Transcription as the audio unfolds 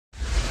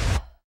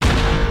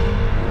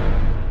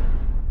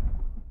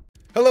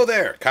Hello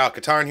there, Kyle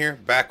Katarn here,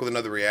 back with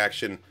another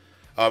reaction.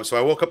 So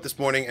I woke up this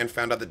morning and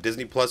found out that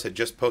Disney Plus had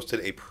just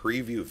posted a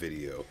preview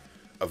video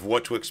of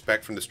what to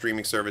expect from the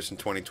streaming service in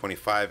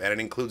 2025, and it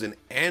includes an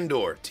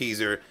Andor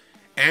teaser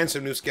and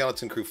some new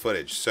Skeleton Crew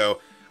footage.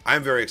 So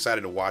I'm very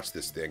excited to watch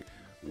this thing.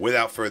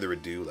 Without further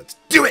ado, let's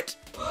do it!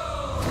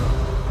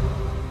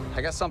 I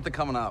got something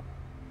coming up,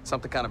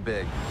 something kind of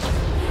big.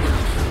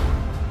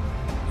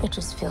 It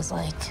just feels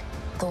like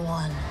the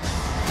one.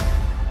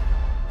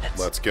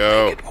 Let's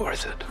go. Make it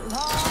worth it.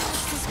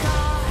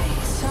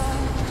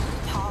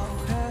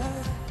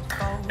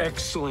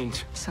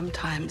 Excellent.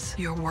 Sometimes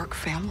your work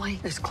family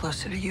is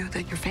closer to you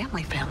than your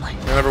family.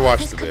 I never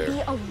watched This it could there.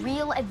 be a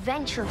real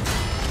adventure.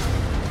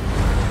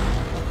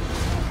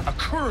 A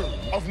crew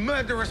of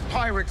murderous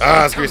pirates.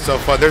 Ah, it's gonna be so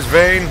fun. There's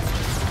Vane.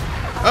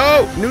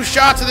 Oh, new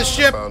shots of the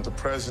ship. Found the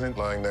president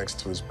lying next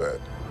to his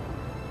bed.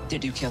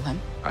 Did you kill him?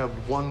 I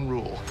have one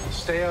rule.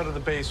 Stay out of the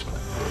basement.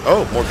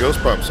 Oh, more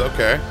ghost bumps.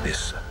 Okay.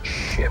 This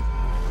ship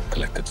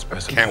collected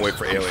specimens. Can't wait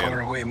for on a Alien.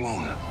 faraway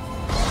moon.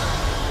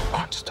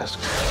 Monsters.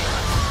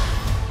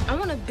 I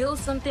want to build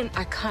something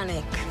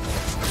iconic.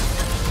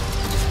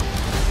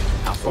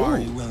 How far are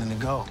you willing to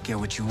go? Get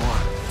what you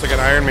want. It's like an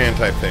Iron Man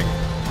type thing.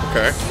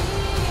 Okay.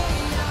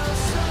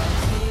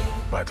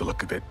 By the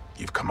look of it,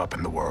 you've come up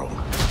in the world.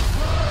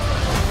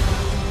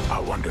 I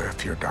wonder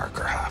if your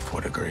darker half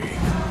would agree.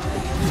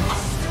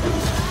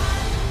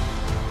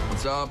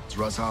 What's up? It's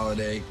Russ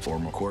Holiday,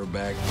 former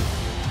quarterback.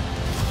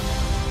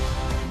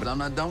 But I'm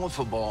not done with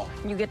football.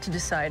 You get to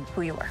decide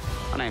who you are.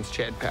 My name's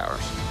Chad Powers.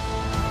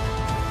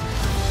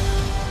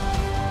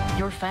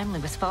 Your family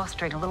was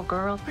fostering a little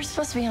girl. We're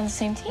supposed to be on the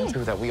same team.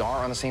 True that we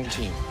are on the same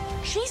team.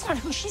 She's not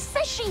who she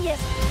says she is.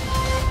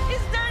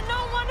 Is there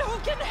no one who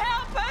can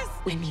help us?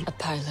 We need a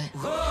pilot.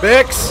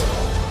 Bix.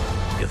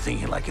 You're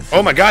thinking like a thief.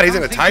 Oh my god, he's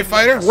in a TIE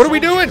fighter? What are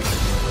we doing?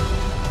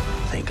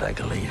 Think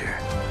like a leader.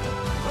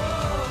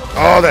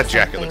 Oh, that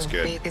jacket looks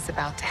Something good. big is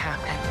about to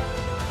happen.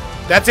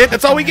 That's it?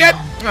 That's all we get?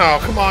 Oh,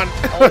 come on.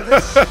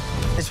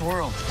 This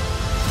world,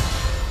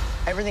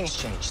 everything's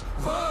changed.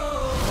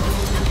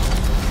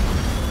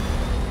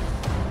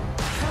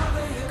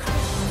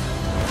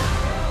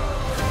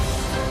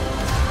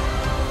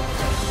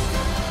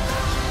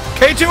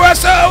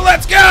 K2SO,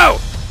 let's go!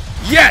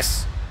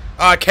 Yes!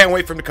 I can't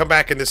wait for him to come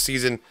back in this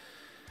season.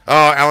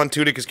 Oh, Alan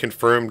Tudyk is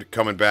confirmed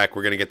coming back.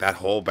 We're going to get that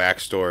whole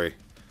backstory.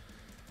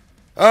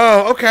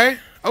 Oh, okay.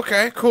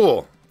 Okay,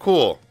 cool.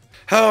 Cool.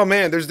 Oh,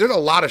 man, there's a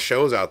lot of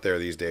shows out there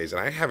these days,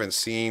 and I haven't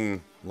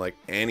seen, like,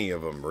 any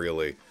of them,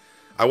 really.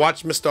 I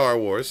watched my Star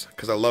Wars,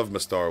 because I love my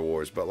Star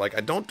Wars, but, like,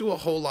 I don't do a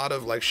whole lot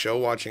of, like, show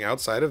watching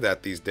outside of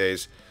that these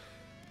days.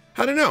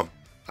 I don't know.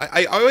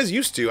 I always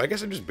used to. I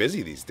guess I'm just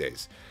busy these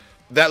days.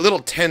 That little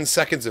 10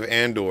 seconds of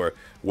Andor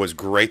was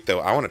great, though.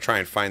 I want to try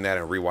and find that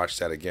and rewatch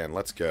that again.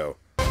 Let's go.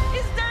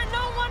 Is there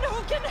no one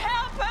who can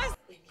help us?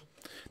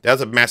 That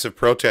was a massive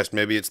protest.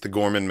 Maybe it's the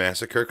Gorman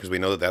Massacre, because we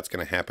know that that's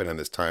going to happen in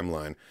this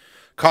timeline.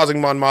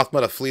 Causing Mon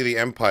Mothma to flee the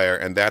Empire,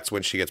 and that's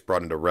when she gets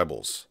brought into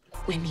Rebels.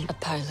 We need a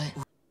pilot.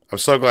 I'm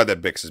so glad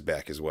that Bix is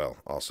back as well,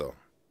 also.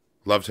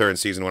 Loved her in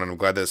Season 1, and I'm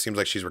glad that it seems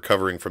like she's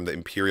recovering from the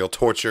Imperial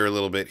torture a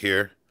little bit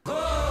here.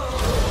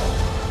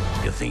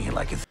 You're thinking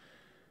like a thief.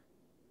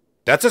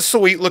 That's a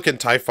sweet-looking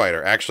TIE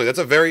fighter, actually. It's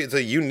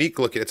a unique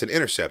looking... It's an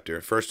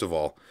interceptor, first of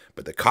all.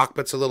 But the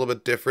cockpit's a little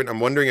bit different. I'm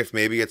wondering if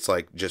maybe it's,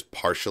 like, just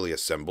partially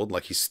assembled.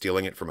 Like he's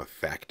stealing it from a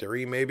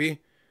factory,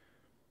 maybe?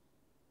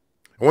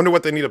 I wonder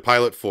what they need a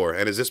pilot for.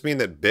 And does this mean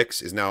that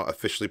Bix is now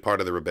officially part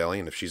of the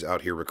rebellion if she's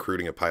out here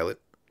recruiting a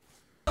pilot?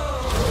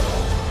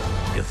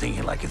 You're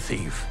thinking like a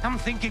thief. I'm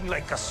thinking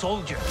like a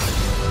soldier.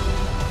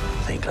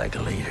 Think like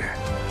a leader.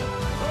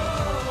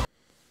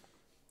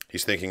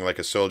 He's thinking like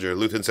a soldier.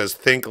 Luthen says,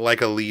 think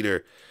like a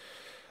leader.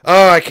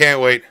 Oh, I can't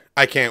wait.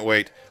 I can't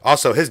wait.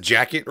 Also, his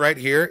jacket right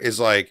here is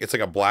like, it's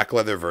like a black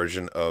leather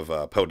version of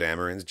Poe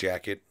Dameron's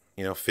jacket.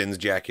 You know, Finn's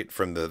jacket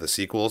from the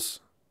sequels.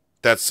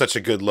 That's such a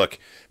good look.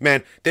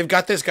 Man, they've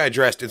got this guy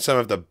dressed in some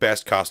of the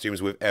best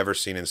costumes we've ever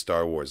seen in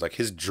Star Wars. Like,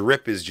 his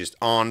drip is just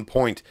on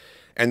point.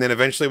 And then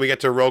eventually we get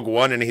to Rogue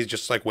One and he's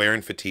just like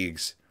wearing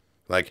fatigues.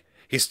 Like,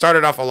 he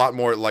started off a lot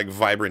more like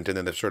vibrant and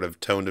then they've sort of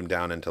toned him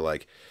down into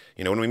like,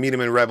 you know, when we meet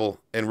him in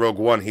Rogue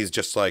One, he's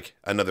just like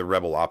another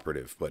Rebel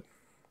operative. But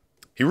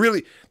he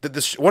really,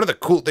 one of the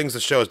cool things the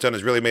show has done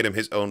is really made him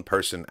his own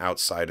person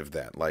outside of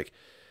that. Like,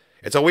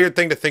 it's a weird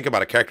thing to think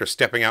about a character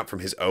stepping out from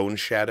his own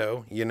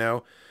shadow, you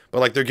know? But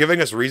like, they're giving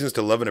us reasons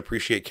to love and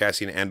appreciate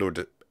Cassian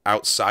Andor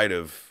outside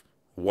of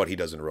what he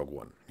does in Rogue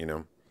One, you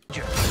know?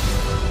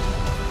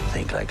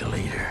 Think like a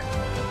leader.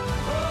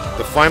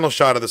 The final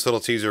shot of this little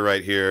teaser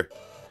right here,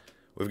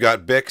 we've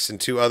got Bix and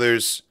two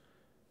others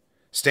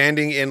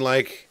standing in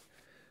like,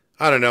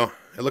 I don't know,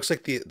 it looks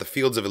like the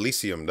fields of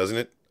Elysium, doesn't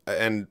it?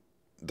 And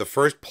the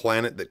first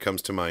planet that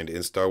comes to mind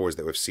in Star Wars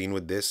that we've seen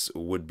with this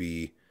would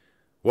be,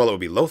 well, it would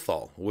be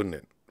Lothal, wouldn't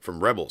it?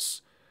 From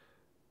Rebels.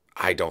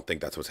 I don't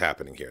think that's what's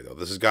happening here, though.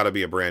 This has got to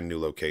be a brand new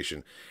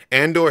location.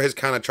 Andor has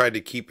kind of tried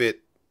to keep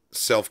it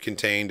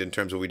self-contained in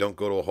terms of we don't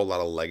go to a whole lot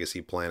of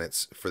legacy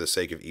planets for the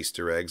sake of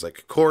Easter eggs.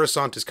 Like,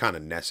 Coruscant is kind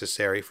of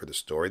necessary for the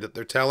story that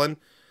they're telling,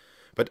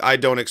 but I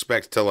don't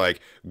expect to, like,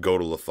 go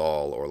to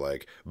Lothal or,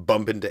 like,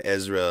 bump into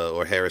Ezra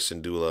or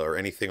Harrison Dula or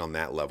anything on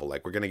that level.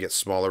 Like, we're going to get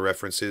smaller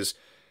references.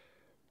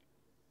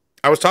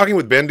 I was talking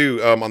with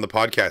Bendu on the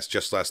podcast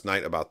just last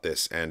night about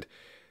this, and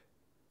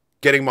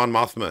getting Mon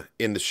Mothma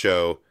in the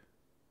show,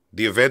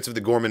 the events of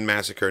the Gorman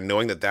massacre,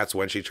 knowing that that's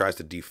when she tries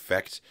to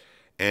defect.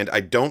 And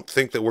I don't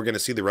think that we're going to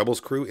see the Rebels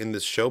crew in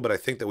this show, but I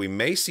think that we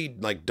may see,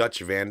 like, Dutch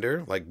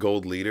Vander, like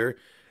Gold Leader,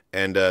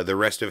 and the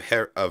rest of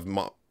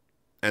Mon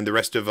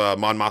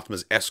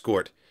Mothma's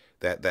escort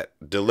that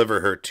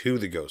deliver her to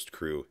the Ghost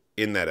crew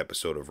in that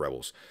episode of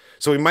Rebels.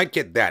 So we might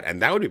get that,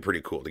 and that would be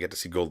pretty cool to get to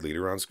see Gold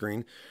Leader on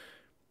screen.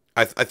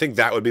 I think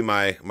that would be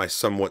my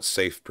somewhat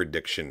safe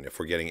prediction if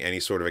we're getting any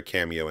sort of a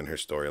cameo in her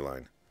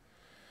storyline.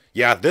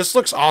 Yeah, this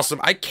looks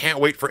awesome. I can't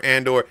wait for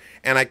Andor,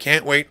 and I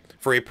can't wait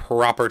for a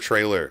proper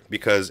trailer,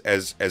 because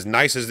as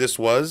nice as this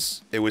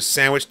was, it was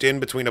sandwiched in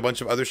between a bunch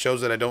of other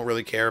shows that I don't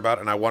really care about,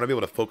 and I want to be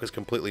able to focus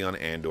completely on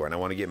Andor, and I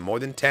want to get more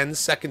than 10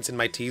 seconds in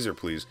my teaser,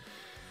 please.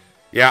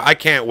 Yeah, I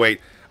can't wait.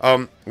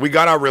 We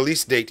got our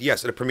release date.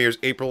 Yes, it premieres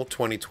April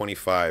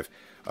 2025.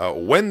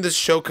 When this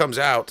show comes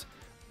out,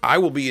 I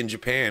will be in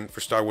Japan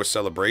for Star Wars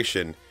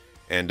Celebration,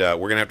 and we're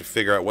going to have to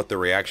figure out what the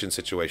reaction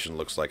situation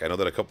looks like. I know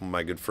that a couple of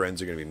my good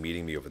friends are going to be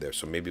meeting me over there,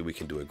 so maybe we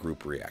can do a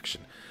group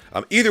reaction.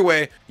 Either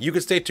way, you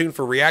can stay tuned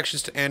for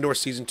reactions to Andor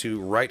Season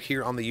 2 right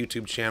here on the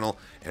YouTube channel,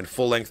 and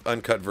full-length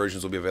uncut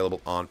versions will be available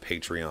on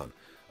Patreon.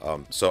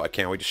 So I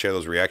can't wait to share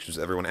those reactions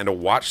with everyone, and to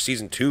watch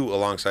Season 2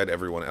 alongside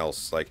everyone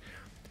else. Like,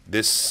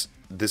 this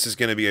is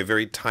going to be a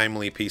very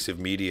timely piece of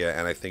media,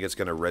 and I think it's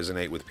going to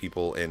resonate with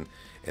people in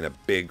a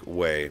big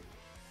way,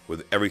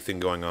 with everything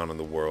going on in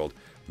the world.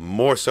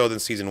 More so than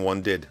Season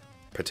 1 did,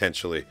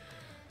 potentially.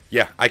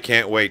 Yeah, I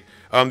can't wait.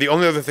 The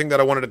only other thing that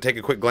I wanted to take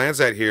a quick glance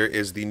at here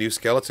is the new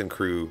Skeleton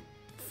Crew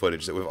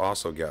footage that we've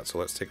also got. So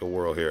let's take a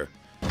whirl here.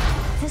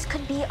 This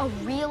could be a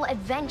real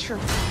adventure.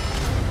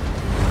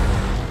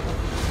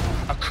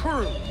 A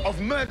crew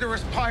of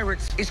murderous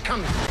pirates is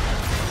coming.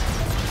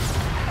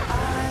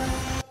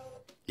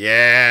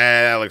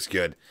 Yeah, that looks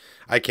good.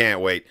 I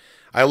can't wait.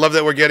 I love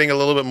that we're getting a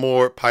little bit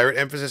more pirate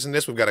emphasis in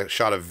this. We've got a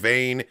shot of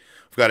Vane.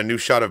 We've got a new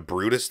shot of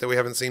Brutus that we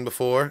haven't seen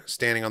before,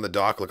 standing on the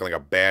dock looking like a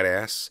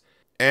badass.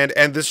 And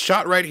this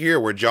shot right here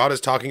where Jod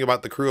is talking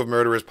about the crew of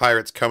murderous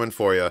pirates coming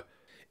for you.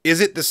 Is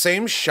it the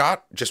same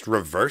shot, just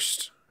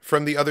reversed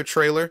from the other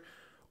trailer?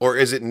 Or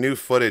is it new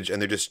footage and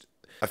they're just...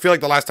 I feel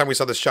like the last time we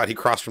saw this shot, he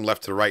crossed from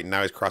left to right, and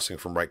now he's crossing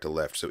from right to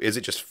left. So is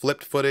it just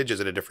flipped footage? Is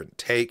it a different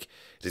take?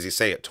 Does he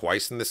say it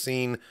twice in the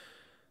scene?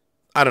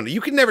 I don't know.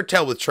 You can never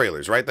tell with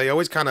trailers, right? They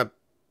always kind of...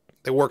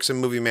 They work some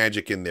movie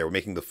magic in there,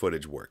 making the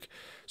footage work.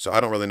 So I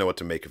don't really know what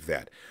to make of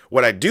that.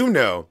 What I do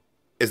know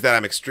is that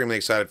I'm extremely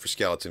excited for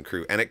Skeleton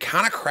Crew. And it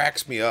kind of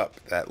cracks me up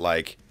that,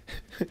 like,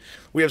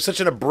 we have such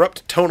an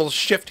abrupt tonal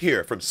shift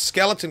here from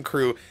Skeleton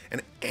Crew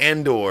and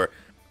Andor.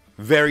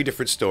 Very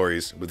different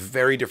stories with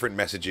very different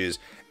messages.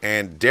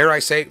 And, dare I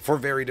say, for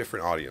very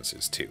different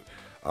audiences, too.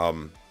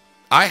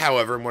 I,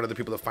 however, am one of the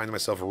people that find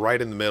myself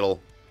right in the middle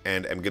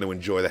and am going to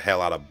enjoy the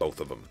hell out of both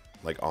of them.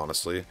 Like,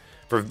 honestly.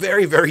 For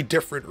very, very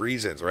different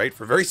reasons, right?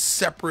 For very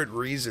separate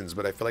reasons,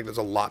 but I feel like there's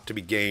a lot to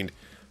be gained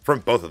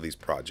from both of these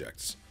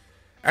projects.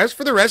 As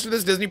for the rest of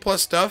this Disney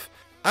Plus stuff,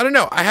 I don't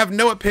know. I have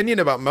no opinion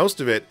about most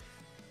of it.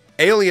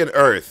 Alien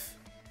Earth.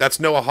 That's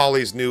Noah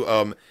Hawley's new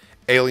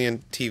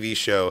Alien TV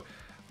show.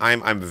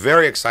 I'm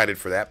very excited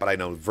for that, but I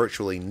know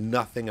virtually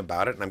nothing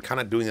about it, and I'm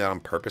kind of doing that on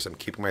purpose. I'm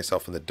keeping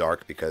myself in the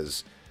dark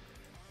because...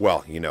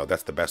 well, you know,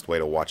 that's the best way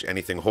to watch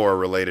anything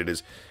horror-related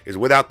is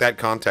without that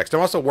context. I'm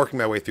also working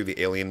my way through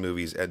the Alien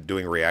movies and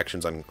doing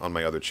reactions on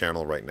my other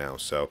channel right now,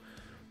 so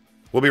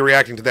we'll be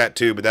reacting to that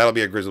too, but that'll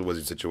be a Grizzled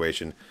Wizard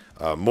situation.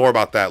 More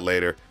about that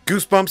later.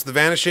 Goosebumps The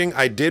Vanishing.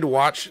 I did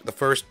watch the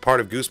first part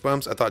of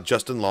Goosebumps. I thought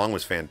Justin Long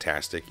was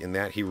fantastic in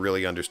that. He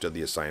really understood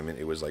the assignment.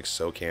 It was, like,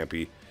 so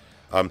campy.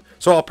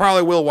 So I'll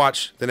probably will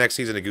watch the next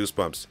season of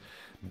Goosebumps.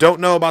 Don't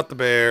know about The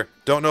Bear.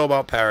 Don't know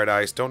about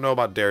Paradise. Don't know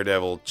about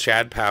Daredevil.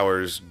 Chad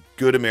Powers.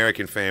 Good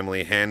American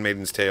Family,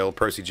 Handmaid's Tale,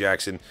 Percy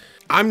Jackson.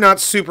 I'm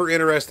not super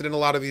interested in a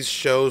lot of these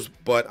shows,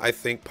 but I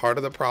think part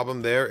of the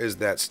problem there is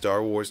that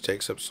Star Wars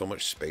takes up so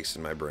much space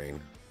in my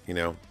brain, you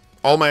know?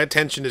 All my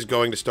attention is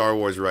going to Star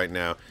Wars right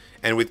now,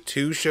 and with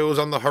 2 shows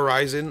on the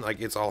horizon,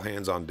 like, it's all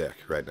hands on deck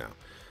right now.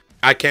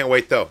 I can't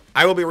wait, though.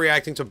 I will be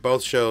reacting to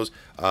both shows.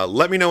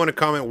 Let me know in a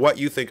comment what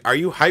you think. Are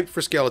you hyped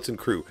for Skeleton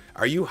Crew?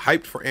 Are you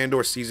hyped for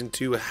Andor Season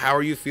 2? How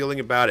are you feeling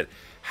about it?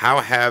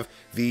 How have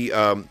the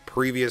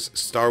previous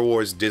Star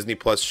Wars Disney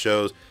Plus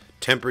shows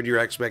tempered your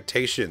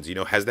expectations? You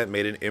know, has that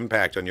made an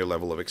impact on your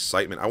level of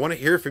excitement? I want to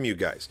hear from you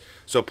guys.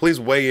 So please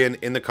weigh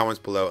in the comments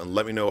below and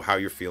let me know how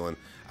you're feeling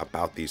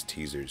about these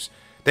teasers.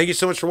 Thank you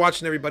so much for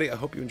watching, everybody. I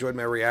hope you enjoyed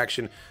my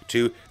reaction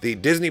to the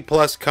Disney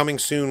Plus Coming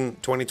Soon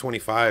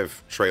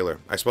 2025 trailer.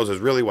 I suppose is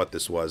really what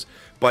this was.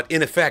 But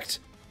in effect,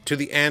 to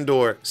the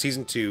Andor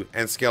Season 2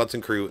 and Skeleton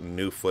Crew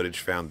new footage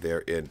found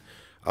therein.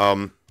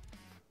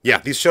 Yeah,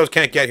 these shows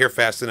can't get here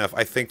fast enough.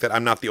 I think that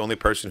I'm not the only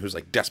person who's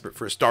like desperate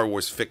for a Star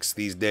Wars fix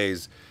these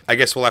days. I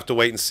guess we'll have to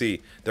wait and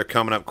see. They're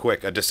coming up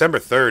quick. December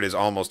 3rd is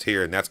almost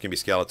here, and that's going to be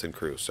Skeleton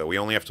Crew, so we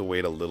only have to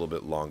wait a little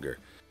bit longer.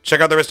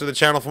 Check out the rest of the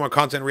channel for more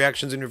content,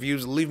 reactions, and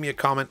reviews. Leave me a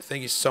comment.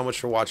 Thank you so much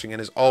for watching,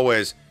 and as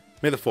always,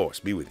 may the Force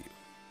be with you.